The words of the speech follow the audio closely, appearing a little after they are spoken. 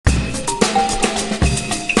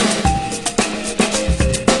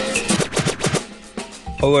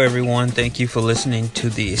Hello, everyone. Thank you for listening to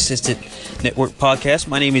the Assisted Network podcast.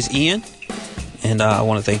 My name is Ian, and I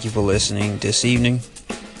want to thank you for listening this evening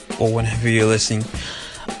or whenever you're listening.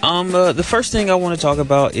 The first thing I want to talk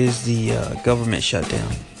about is the government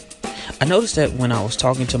shutdown. I noticed that when I was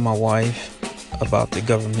talking to my wife about the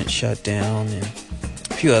government shutdown and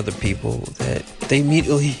a few other people, that they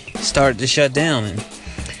immediately started to shut down, and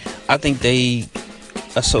I think they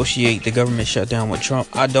associate the government shutdown with Trump.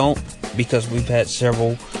 I don't, because we've had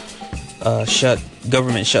several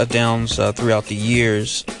government shutdowns throughout the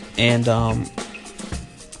years, and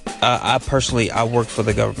I personally work for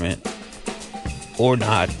the government or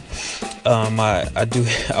not.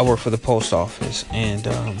 I work for the post office, and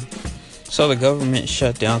so the government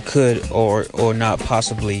shutdown could or not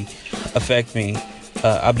possibly affect me.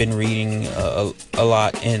 I've been reading a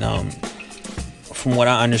lot, and from what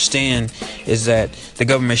I understand is that the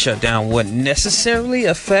government shutdown wouldn't necessarily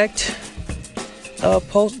affect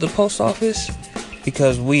the post office,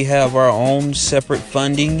 because we have our own separate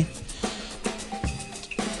funding.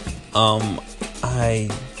 I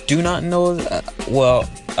do not know.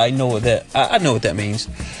 I know what that means.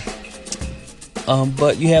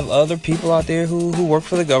 But you have other people out there who work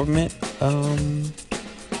for the government, and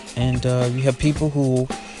you have people who,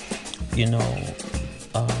 who are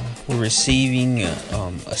receiving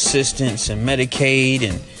assistance and Medicaid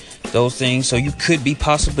and those things. So you could be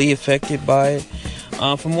possibly affected by it.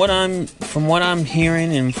 From what I'm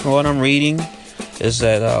hearing and from what I'm reading, is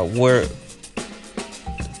that where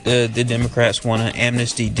the Democrats want an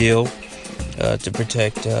amnesty deal to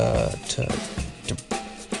protect to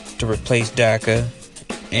replace DACA,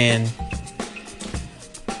 and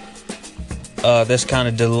that's kind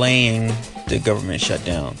of delaying the government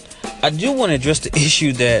shutdown. I do want to address the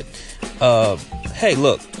issue that hey,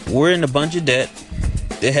 look, we're in a bunch of debt.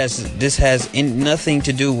 This has nothing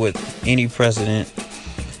to do with any president,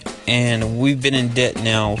 and we've been in debt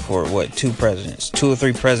now for two or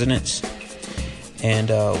three presidents, and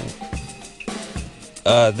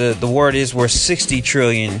the word is we're 60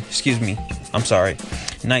 trillion. Excuse me, I'm sorry,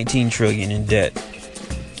 19 trillion in debt.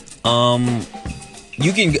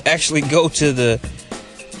 You can actually go to the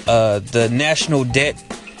national debt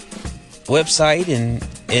website, and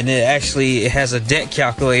it has a debt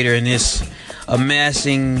calculator, and it's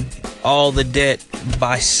amassing all the debt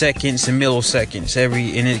by seconds and milliseconds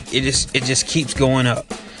it just keeps going up.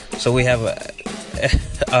 So we have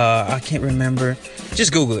I can't remember.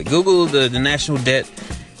 Just Google it. Google the national debt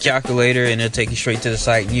calculator, and it'll take you straight to the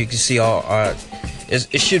site, and you can see all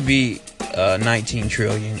it should be 19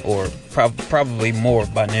 trillion or probably more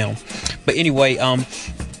by now. But anyway,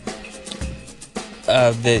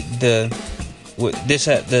 the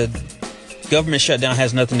government shutdown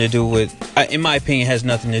has nothing to do with, in my opinion, has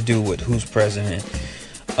nothing to do with who's president.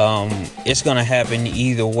 It's gonna happen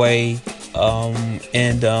either way,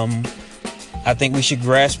 and I think we should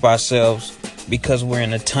grasp ourselves, because we're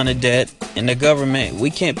in a ton of debt, and the government, we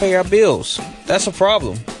can't pay our bills. That's a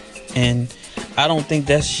problem, and I don't think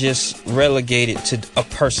that's just relegated to a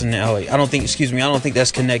personality. I don't think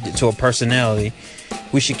that's connected to a personality.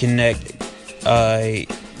 We should connect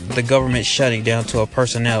the government shutting down to a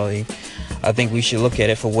personality. I think we should look at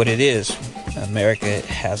it for what it is. America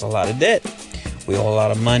has a lot of debt. We owe a lot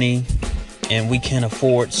of money, and we can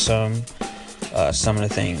afford some of the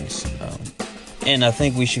things. And I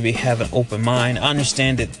think we should have an open mind. I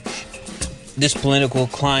understand that this political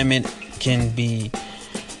climate can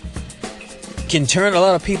turn a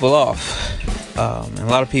lot of people off. And a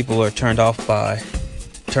lot of people are turned off by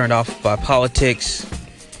politics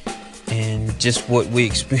and just what we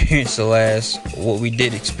experienced what we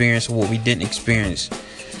did experience, or what we didn't experience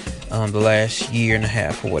the last year and a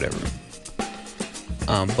half or whatever.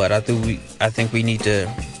 But I think we need to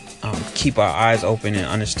keep our eyes open and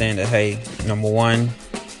understand that, hey, number one,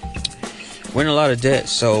 we're in a lot of debt.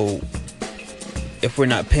 So if we're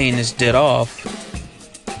not paying this debt off,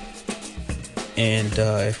 and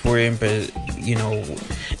if we're in,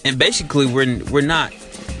 and basically we're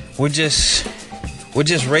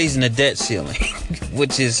just raising the debt ceiling,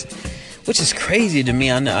 which is crazy to me.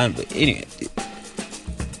 Anyway,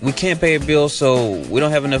 we can't pay a bill, so we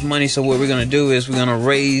don't have enough money. So what we're gonna do is we're gonna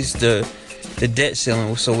raise the debt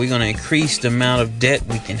ceiling. So we're gonna increase the amount of debt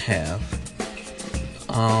we can have.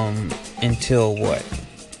 Until what?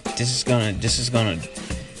 This is gonna,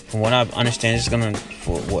 from what I understand, it's gonna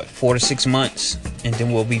for 4 to 6 months, and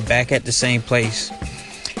then we'll be back at the same place,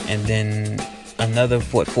 and then another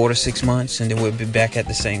 4 to 6 months, and then we'll be back at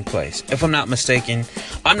the same place. If I'm not mistaken,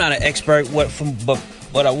 I'm not an expert.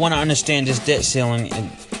 But I want to understand this debt ceiling, and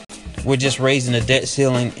we're just raising the debt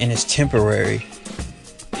ceiling, and it's temporary.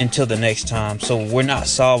 until the next time. So we're not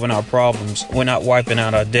solving our problems. We're not wiping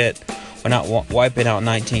out our debt. We're not wiping out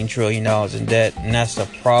 $19 trillion in debt, and that's the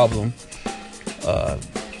problem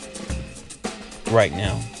right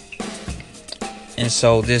now. And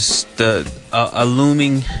so a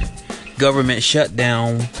looming government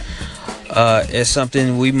shutdown is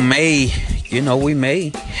something we may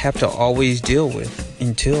have to always deal with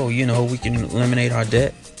until we can eliminate our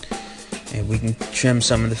debt and we can trim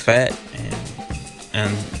some of the fat.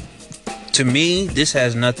 And to me, this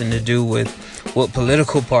has nothing to do with what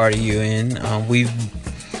political party you're in.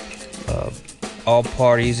 All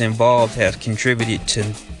parties involved have contributed to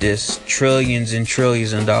this trillions and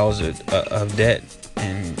trillions of dollars of debt.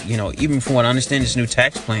 And even from what I understand, this new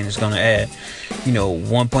tax plan is going to add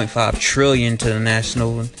 1.5 trillion to the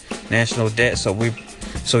national debt.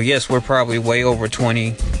 So yes, we're probably way over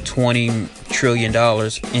 20 trillion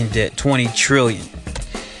dollars in debt. 20 trillion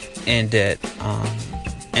in debt.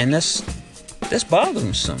 And that's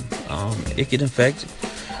bothersome. It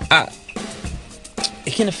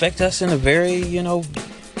can affect us in a very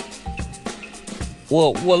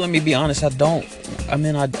well, let me be honest.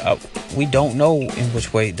 We don't know in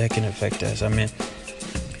which way that can affect us.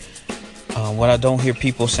 What I don't hear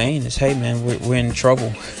people saying is, hey man, we're in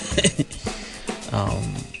trouble.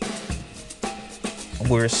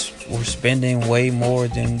 We're spending way more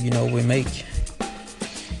than we make.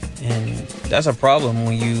 And that's a problem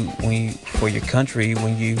when you for your country,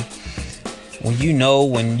 when you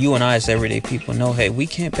and I as everyday people know, hey, we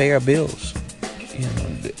can't pay our bills.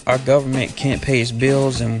 Our government can't pay its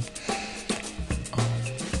bills, and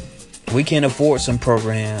we can't afford some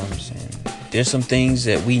programs. And there's some things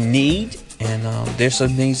that we need, and there's some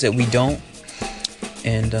things that we don't.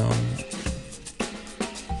 And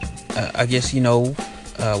I guess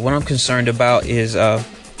what I'm concerned about is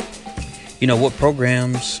what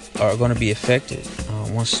programs are going to be affected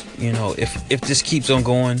once if this keeps on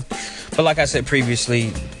going. But like I said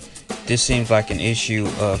previously, this seems like an issue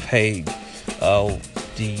of, hey,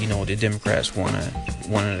 the Democrats want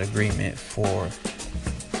an agreement for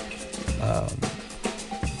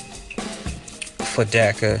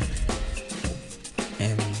DACA,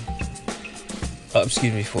 and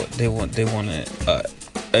they want an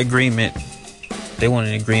agreement. They want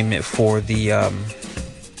an agreement for the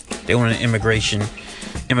they want an immigration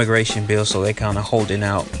bill. So they kind of holding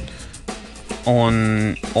out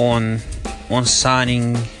on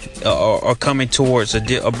signing or coming towards a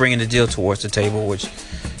deal, or bringing a deal towards the table, which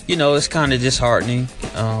it's kind of disheartening.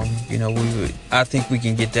 I think we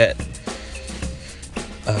can get that.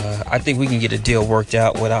 I think we can get a deal worked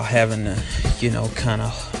out without having to kind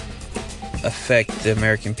of affect the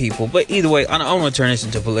American people. But either way, I don't want to turn this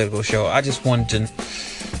into a political show. I just wanted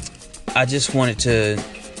to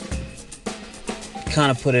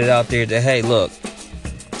kind of put it out there that, hey, look,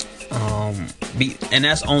 and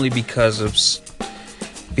that's only because of some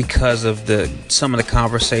of the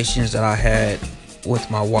conversations that I had with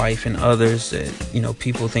my wife and others, that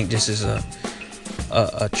people think this is a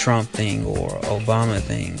Trump thing or Obama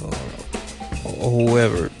thing or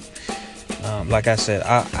whoever. Like I said,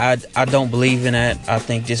 I don't believe in that. I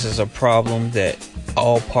think this is a problem that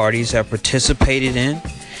all parties have participated in,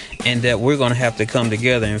 and that we're going to have to come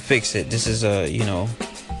together and fix it. This is we're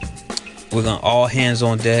going to all hands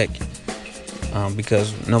on deck,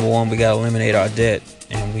 because number one, we got to eliminate our debt,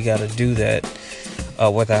 and we got to do that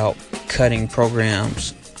without cutting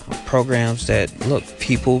programs that, look,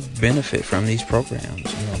 people benefit from these programs.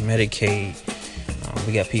 Medicaid.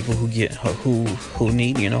 We got people who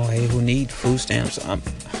need who need food stamps.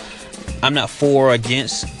 I'm not for or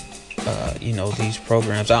against these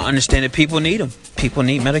programs. I understand that people need them. People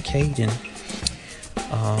need Medicaid, and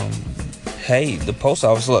hey, the post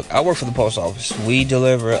office. Look, I work for the post office. We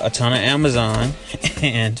deliver a ton of Amazon,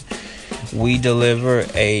 and we deliver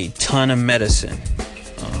a ton of medicine.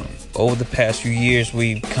 Over the past few years,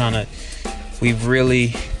 we've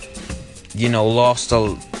really lost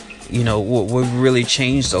we've really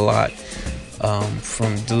changed a lot,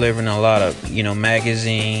 from delivering a lot of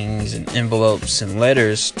magazines and envelopes and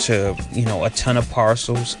letters to a ton of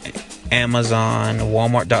parcels, Amazon,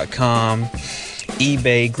 Walmart.com,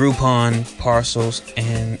 eBay, Groupon parcels,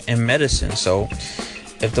 and medicine. So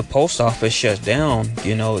if the post office shuts down,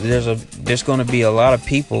 there's going to be a lot of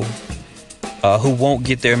people who won't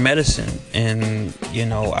get their medicine. And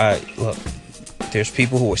there's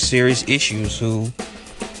people who with serious issues who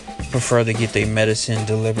prefer to get their medicine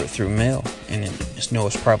delivered through mail, and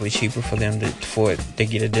it's probably cheaper for them they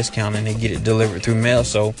get a discount and they get it delivered through mail.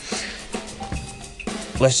 So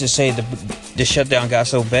let's just say the shutdown got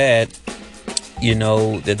so bad,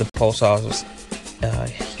 that the post office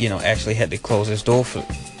actually had to close its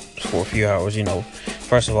for a few hours,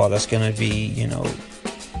 first of all, that's going to be,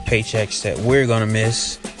 paychecks that we're going to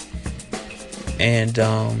miss. And,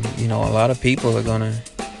 a lot of people are going to,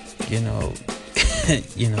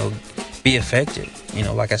 be affected.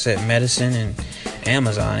 Like I said, medicine and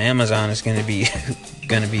Amazon. Amazon is going to be,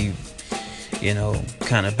 kind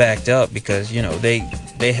of backed up because,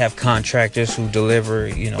 they have contractors who deliver,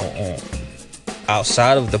 on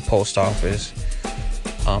outside of the post office.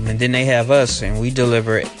 And then they have us, and we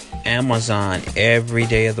deliver Amazon every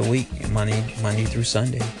day of the week, Monday through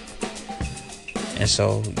Sunday. And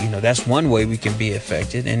so, that's one way we can be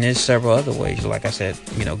affected. And there's several other ways. Like I said,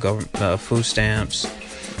 government, food stamps,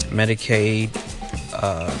 Medicaid,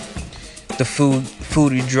 the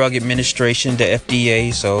Food and Drug Administration, the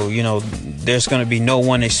FDA. So, there's going to be no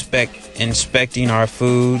one inspecting our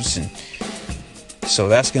foods. And so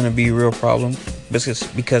that's going to be a real problem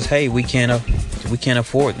because hey, we can't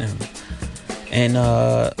afford them. And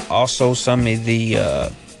also some of the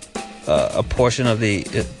a portion of the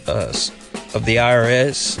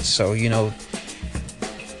IRS. So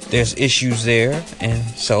there's issues there, and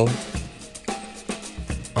so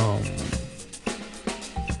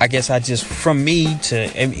I guess from me to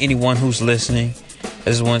anyone who's listening, I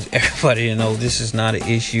just want everybody to know this is not an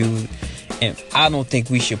issue, and I don't think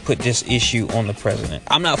we should put this issue on the president.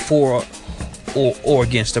 I'm not for or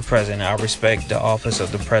against the president. I respect the office of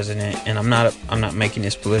the president, and I'm not making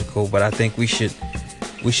this political, but I think we should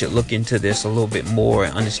look into this a little bit more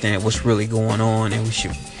and understand what's really going on, and we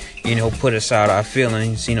should put aside our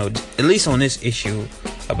feelings, at least on this issue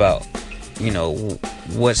about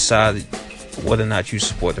what side, whether or not you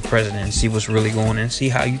support the president, and see what's really going on and see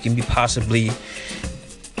how you can possibly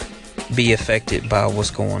be affected by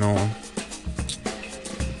what's going on.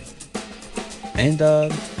 And I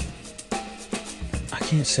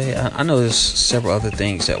can't say, I know there's several other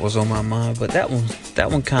things that was on my mind, but that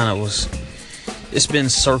one kind of was, it's been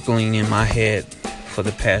circling in my head for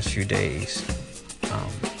the past few days.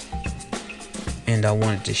 And I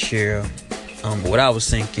wanted to share what I was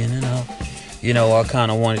thinking, and I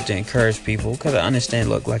kind of wanted to encourage people because I understand.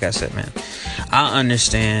 Look, like I said, man, I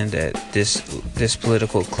understand that this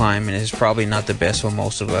political climate is probably not the best for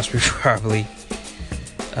most of us. We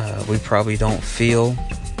probably don't feel,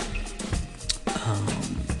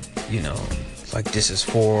 like this is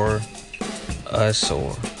for us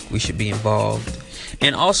or we should be involved.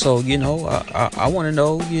 And also, I want to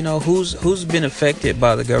know, who's been affected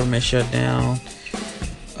by the government shutdown.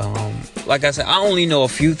 Like I said, I only know a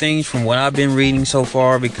few things from what I've been reading so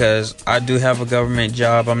far because I do have a government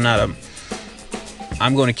job. I'm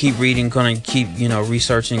going to keep reading, going to keep,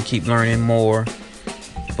 researching, keep learning more.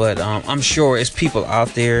 But I'm sure it's people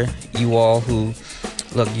out there, you all who,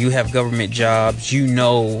 look, you have government jobs,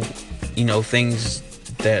 things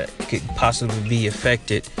that could possibly be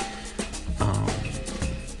affected,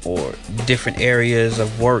 or different areas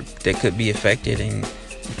of work that could be affected and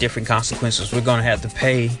different consequences we're going to have to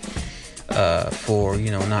pay for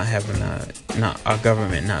not having not our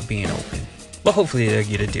government not being open. But hopefully they'll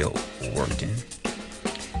get a deal worked in.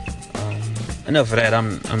 Enough of that.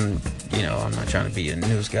 I'm not trying to be a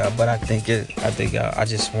news guy, but I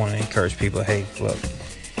just want to encourage people. Hey, look,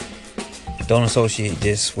 don't associate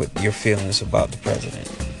this with your feelings about the president.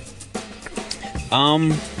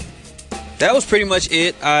 That was pretty much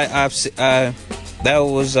it. That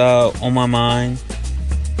was on my mind,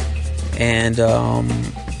 and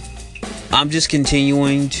I'm just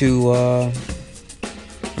continuing to. I'm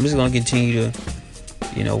just going to continue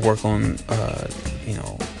to, work on,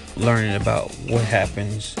 learning about what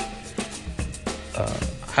happens,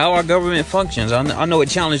 how our government functions. I know it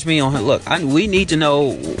challenged me on. Look, we need to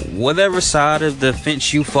know whatever side of the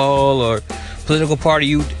fence you fall or political party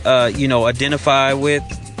you identify with.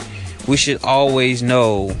 We should always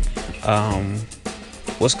know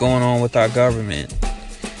what's going on with our government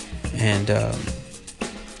and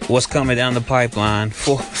what's coming down the pipeline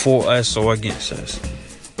for us or against us.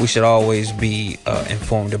 We should always be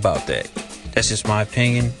informed about that. That's just my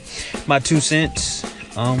opinion, my 2 cents.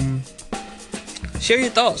 Share your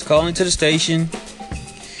thoughts. Call into the station.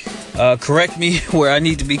 Correct me where I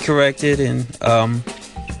need to be corrected, and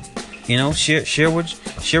share what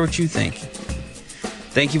you think.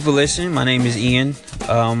 Thank you for listening. My name is Ian.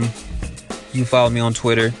 You follow me on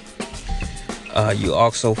Twitter. You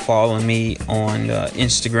also follow me on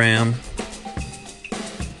Instagram,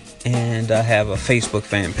 and I have a Facebook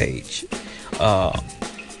fan page.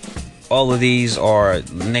 All of these are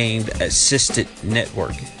named Assisted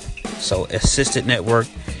Network. So Assisted Network,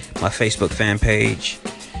 my Facebook fan page,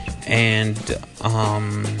 and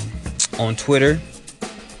on Twitter,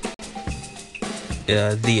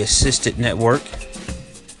 the Assisted Network.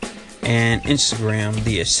 and Instagram,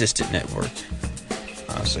 The Assistant Network.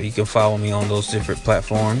 So you can follow me on those different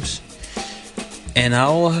platforms. And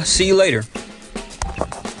I'll see you later.